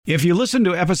If you listen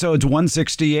to episodes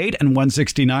 168 and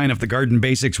 169 of the Garden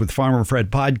Basics with Farmer Fred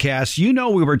podcast, you know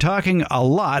we were talking a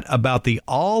lot about the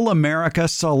All-America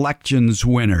Selections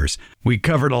winners. We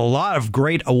covered a lot of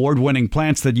great award-winning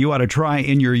plants that you ought to try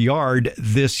in your yard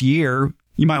this year.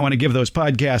 You might want to give those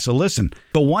podcasts a listen.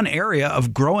 But one area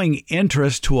of growing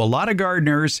interest to a lot of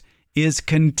gardeners is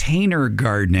container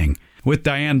gardening. With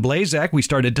Diane Blazak, we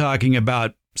started talking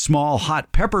about small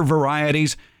hot pepper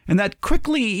varieties, and that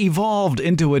quickly evolved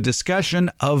into a discussion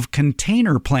of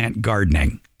container plant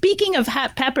gardening. Speaking of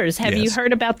hot peppers, have you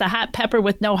heard about the hot pepper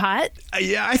with no hot?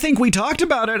 Yeah, I think we talked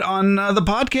about it on the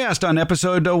podcast on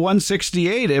episode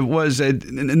 168. It was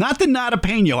not the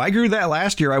Notapeno. I grew that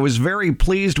last year. I was very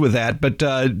pleased with that. But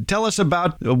tell us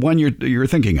about one you're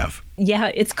thinking of.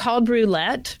 Yeah, it's called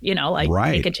roulette,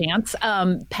 right. Take a chance.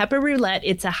 Pepper roulette,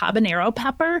 it's a habanero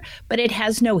pepper, but it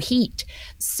has no heat.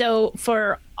 So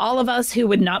for all of us who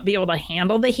would not be able to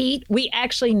handle the heat, we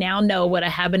actually now know what a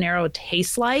habanero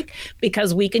tastes like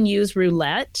because we can use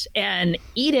roulette and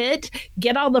eat it,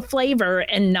 get all the flavor,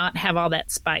 and not have all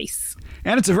that spice.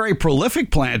 And it's a very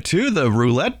prolific plant, too. The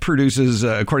roulette produces,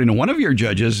 according to one of your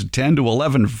judges, 10 to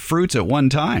 11 fruits at one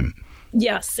time.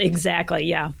 Yes, exactly.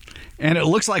 Yeah. And it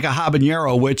looks like a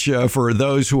habanero, which for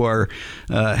those who are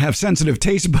have sensitive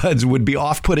taste buds would be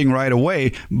off-putting right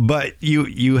away. But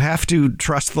you have to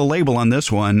trust the label on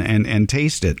this one and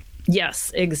taste it.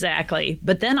 Yes, exactly.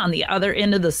 But then on the other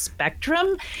end of the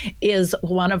spectrum is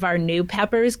one of our new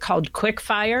peppers called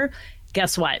Quickfire.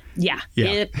 Guess what? Yeah,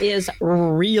 it is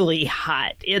really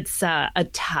hot. It's a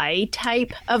Thai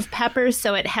type of pepper.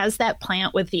 So it has that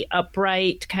plant with the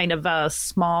upright kind of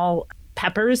small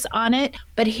peppers on it.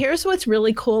 But here's what's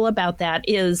really cool about that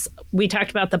is we talked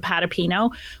about the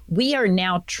Patapino. We are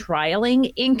now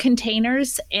trialing in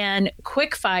containers, and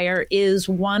Quickfire is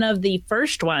one of the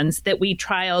first ones that we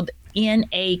trialed in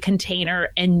a container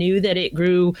and knew that it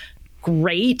grew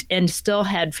great and still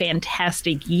had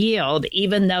fantastic yield,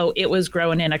 even though it was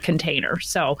grown in a container.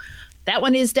 So that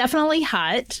one is definitely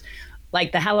hot.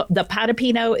 Like the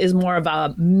Patapino is more of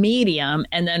a medium,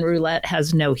 and then roulette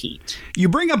has no heat. You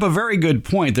bring up a very good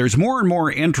point. There's more and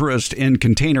more interest in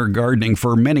container gardening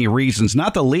for many reasons,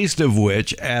 not the least of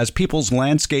which, as people's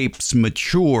landscapes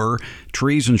mature,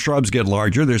 trees and shrubs get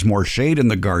larger, there's more shade in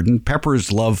the garden,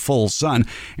 peppers love full sun,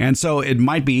 and so it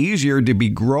might be easier to be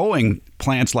growing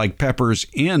plants like peppers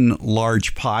in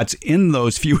large pots in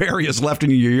those few areas left in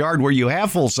your yard where you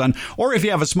have full sun, or if you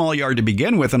have a small yard to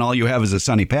begin with and all you have is a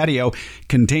sunny patio,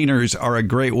 containers are a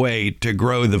great way to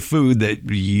grow the food that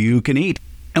you can eat.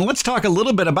 And let's talk a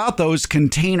little bit about those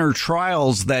container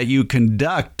trials that you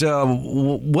conduct.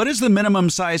 What is the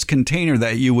minimum size container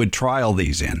that you would trial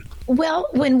these in? Well,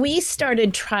 when we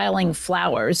started trialing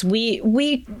flowers, we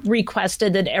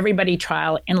requested that everybody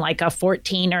trial in like a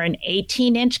 14 or an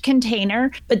 18-inch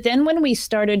container. But then when we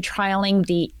started trialing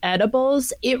the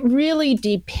edibles, it really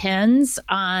depends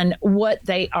on what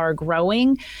they are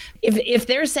growing. If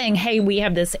they're saying, hey, we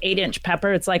have this 8-inch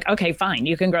pepper, it's like, okay, fine,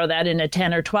 you can grow that in a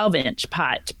 10 or 12-inch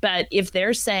pot. But if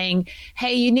they're saying,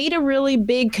 hey, you need a really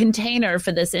big container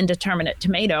for this indeterminate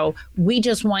tomato, we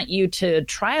just want you to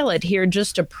trial it here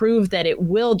just to prove that it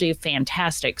will do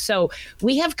fantastic. So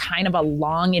we have kind of a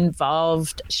long,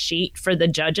 involved sheet for the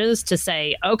judges to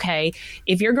say, okay,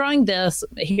 if you're growing this,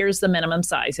 here's the minimum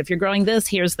size. If you're growing this,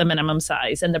 here's the minimum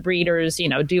size. And the breeders,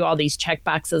 do all these check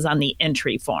boxes on the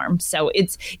entry form. So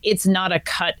it's not a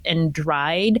cut and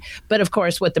dried. But of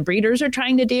course, what the breeders are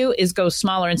trying to do is go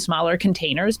smaller and smaller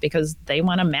containers because they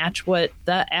want to match what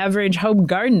the average home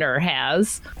gardener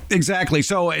has. Exactly.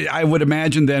 So I would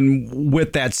imagine then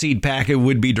with that seed packet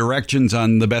would be directions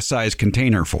on the best size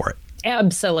container for it.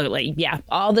 Absolutely. Yeah.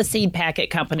 All the seed packet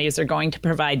companies are going to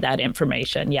provide that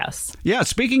information. Yes. Yeah.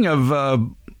 Speaking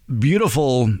of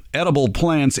beautiful edible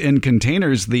plants in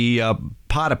containers, the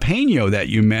Patapeno that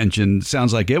you mentioned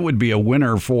sounds like it would be a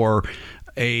winner for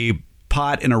a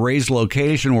pot in a raised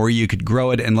location where you could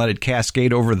grow it and let it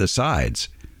cascade over the sides.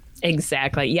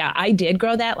 Exactly. Yeah, I did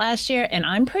grow that last year, and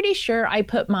I'm pretty sure I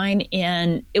put mine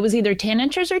in, it was either 10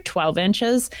 inches or 12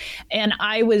 inches, and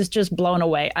I was just blown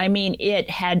away. I mean, it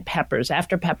had peppers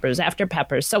after peppers after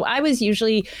peppers. So I was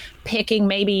usually picking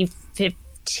maybe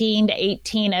 15 to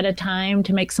 18 at a time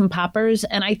to make some poppers,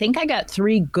 and I think I got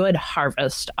 3 good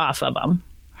harvests off of them.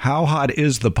 How hot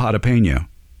is the Patapeno?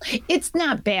 It's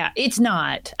not bad. It's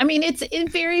not. I mean, it's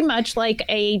very much like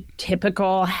a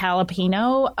typical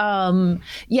jalapeno.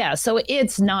 Yeah, so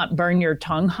it's not burn your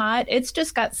tongue hot. It's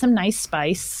just got some nice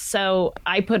spice. So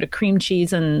I put a cream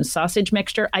cheese and sausage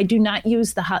mixture. I do not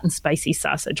use the hot and spicy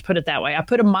sausage, put it that way. I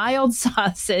put a mild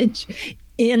sausage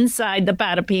inside the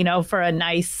Patapino for a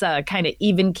nice kind of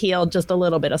even keel, just a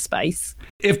little bit of spice.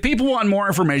 If people want more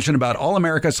information about All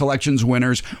America Selections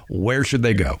winners, where should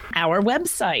they go? Our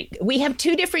website. We have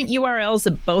 2 different URLs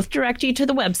that both direct you to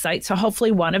the website, so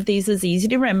hopefully one of these is easy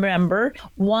to remember.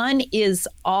 One is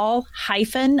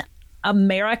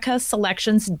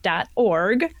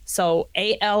all-americaselections.org, so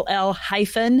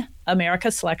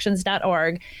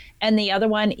ALL-americaselections.org, and the other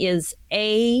one is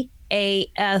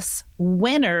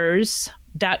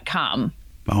AASwinners.com.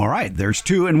 All right, there's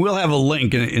 2, and we'll have a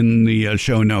link in the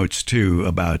show notes, too,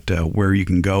 about where you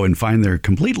can go and find their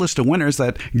complete list of winners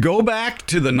that go back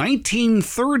to the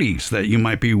 1930s that you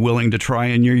might be willing to try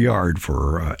in your yard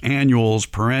for annuals,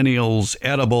 perennials,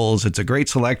 edibles. It's a great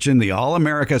selection. The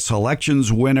All-America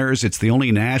Selections winners. It's the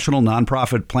only national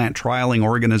nonprofit plant trialing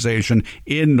organization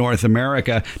in North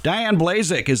America. Diane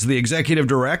Blazek is the executive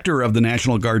director of the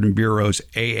National Garden Bureau's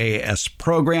AAS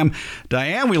program.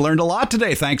 Diane, we learned a lot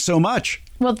today. Thanks so much.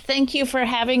 Well, thank you for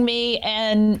having me.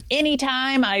 And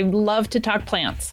anytime, I love to talk plants.